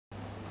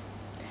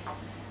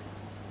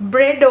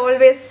bread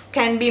always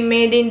can be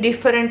made in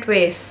different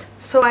ways.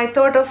 So I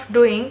thought of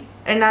doing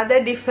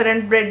another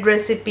different bread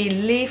recipe,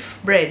 leaf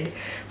bread.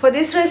 For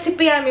this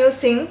recipe I'm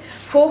using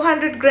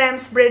 400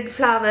 grams bread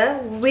flour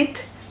with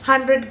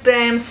 100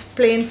 grams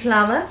plain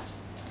flour,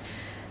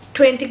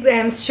 20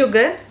 grams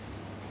sugar,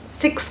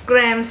 6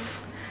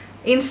 grams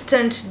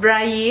instant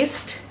dry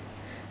yeast,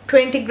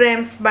 20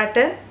 grams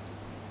butter,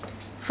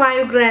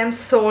 5 grams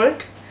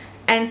salt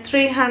and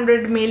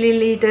 300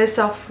 milliliters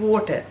of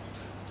water.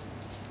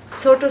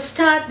 So to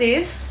start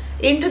this,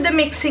 into the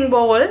mixing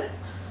bowl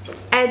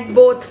add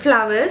both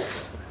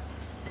flours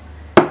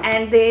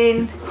and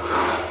then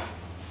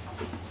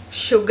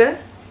sugar,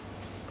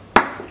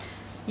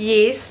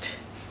 yeast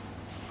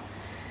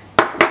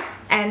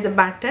and the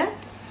butter,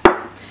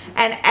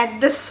 and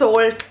add the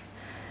salt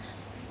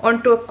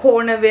onto a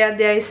corner where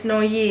there is no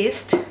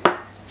yeast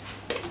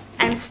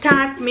and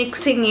start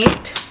mixing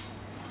it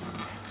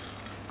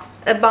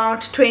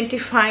about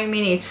 25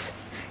 minutes.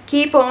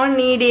 Keep on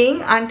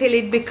kneading until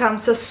it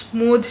becomes a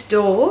smooth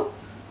dough.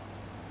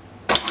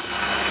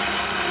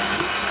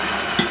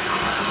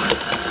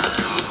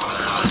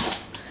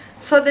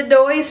 So the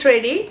dough is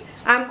ready.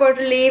 I'm going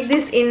to leave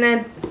this in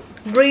a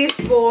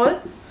greased bowl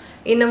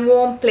in a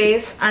warm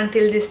place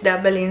until this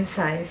double in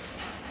size.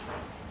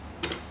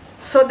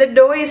 So the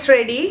dough is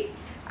ready.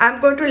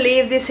 I'm going to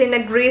leave this in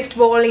a greased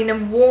bowl in a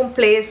warm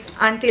place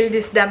until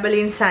this double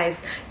in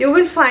size. You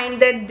will find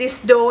that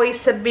this dough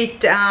is a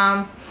bit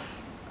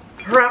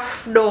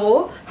rough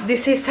dough.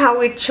 This is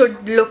how it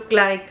should look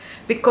like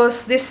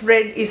because this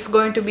bread is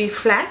going to be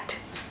flat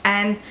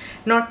and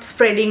not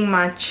spreading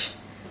much.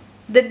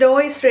 The dough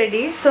is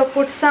ready, so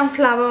put some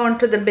flour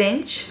onto the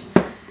bench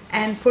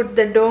and put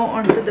the dough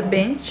onto the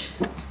bench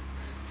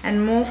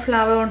and more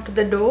flour onto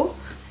the dough.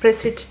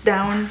 Press it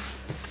down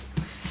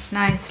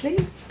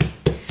nicely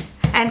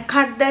and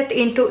cut that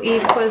into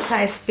equal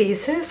size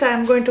pieces.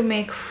 I'm going to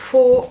make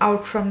 4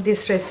 out from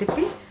this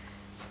recipe.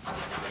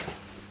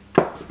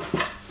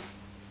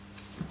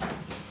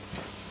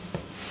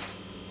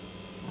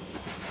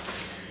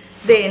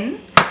 Then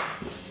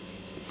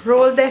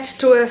roll that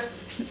to an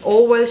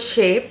oval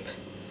shape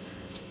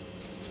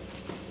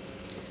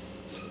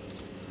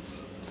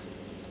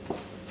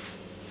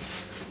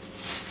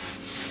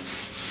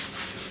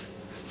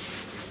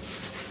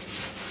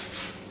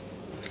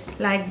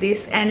like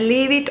this and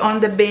leave it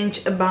on the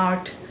bench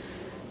about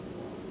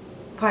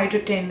 5 to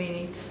 10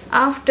 minutes.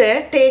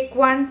 After, take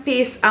one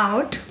piece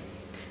out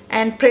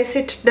and press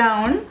it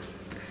down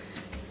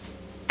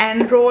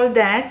and roll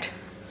that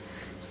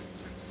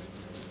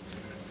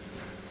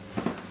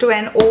to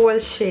an oval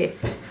shape.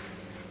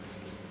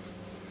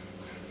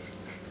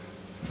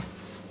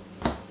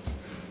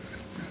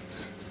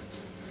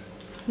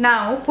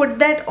 Now put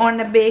that on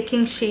a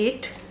baking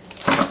sheet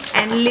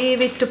and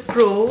leave it to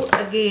prove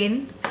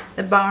again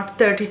about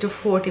 30 to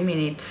 40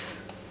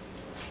 minutes.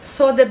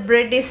 So the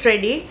bread is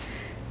ready.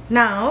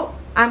 Now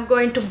I'm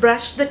going to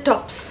brush the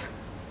tops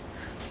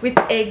with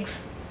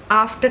eggs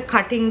after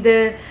cutting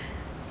the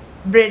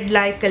bread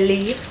like a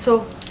leaf.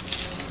 So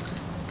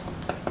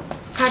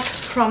cut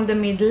from the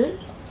middle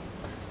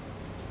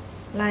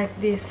like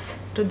this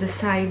to the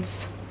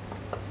sides.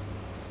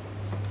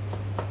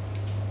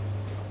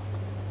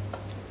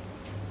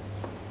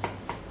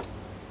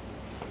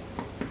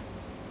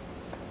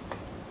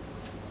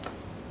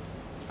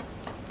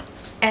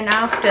 And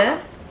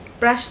after,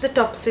 brush the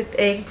tops with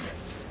eggs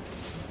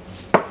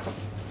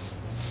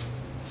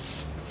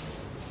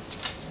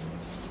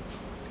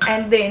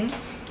and then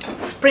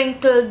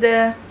sprinkle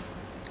the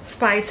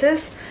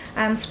spices.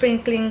 I'm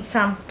sprinkling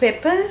some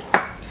pepper,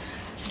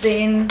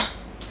 then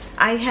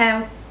I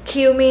have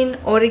cumin,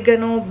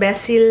 oregano,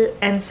 basil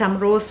and some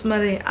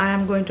rosemary. I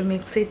am going to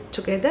mix it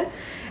together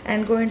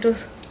and going to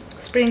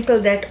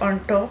sprinkle that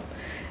on top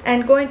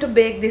and going to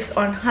bake this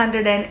on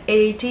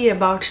 180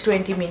 about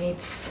 20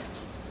 minutes.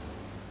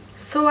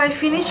 So I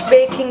finished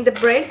baking the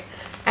bread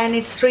and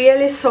it's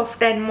really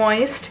soft and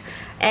moist,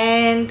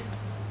 and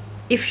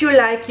if you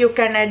like you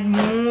can add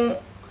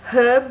more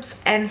herbs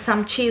and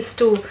some cheese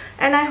too,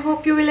 and I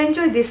hope you will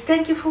enjoy this.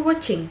 Thank you for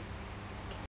watching.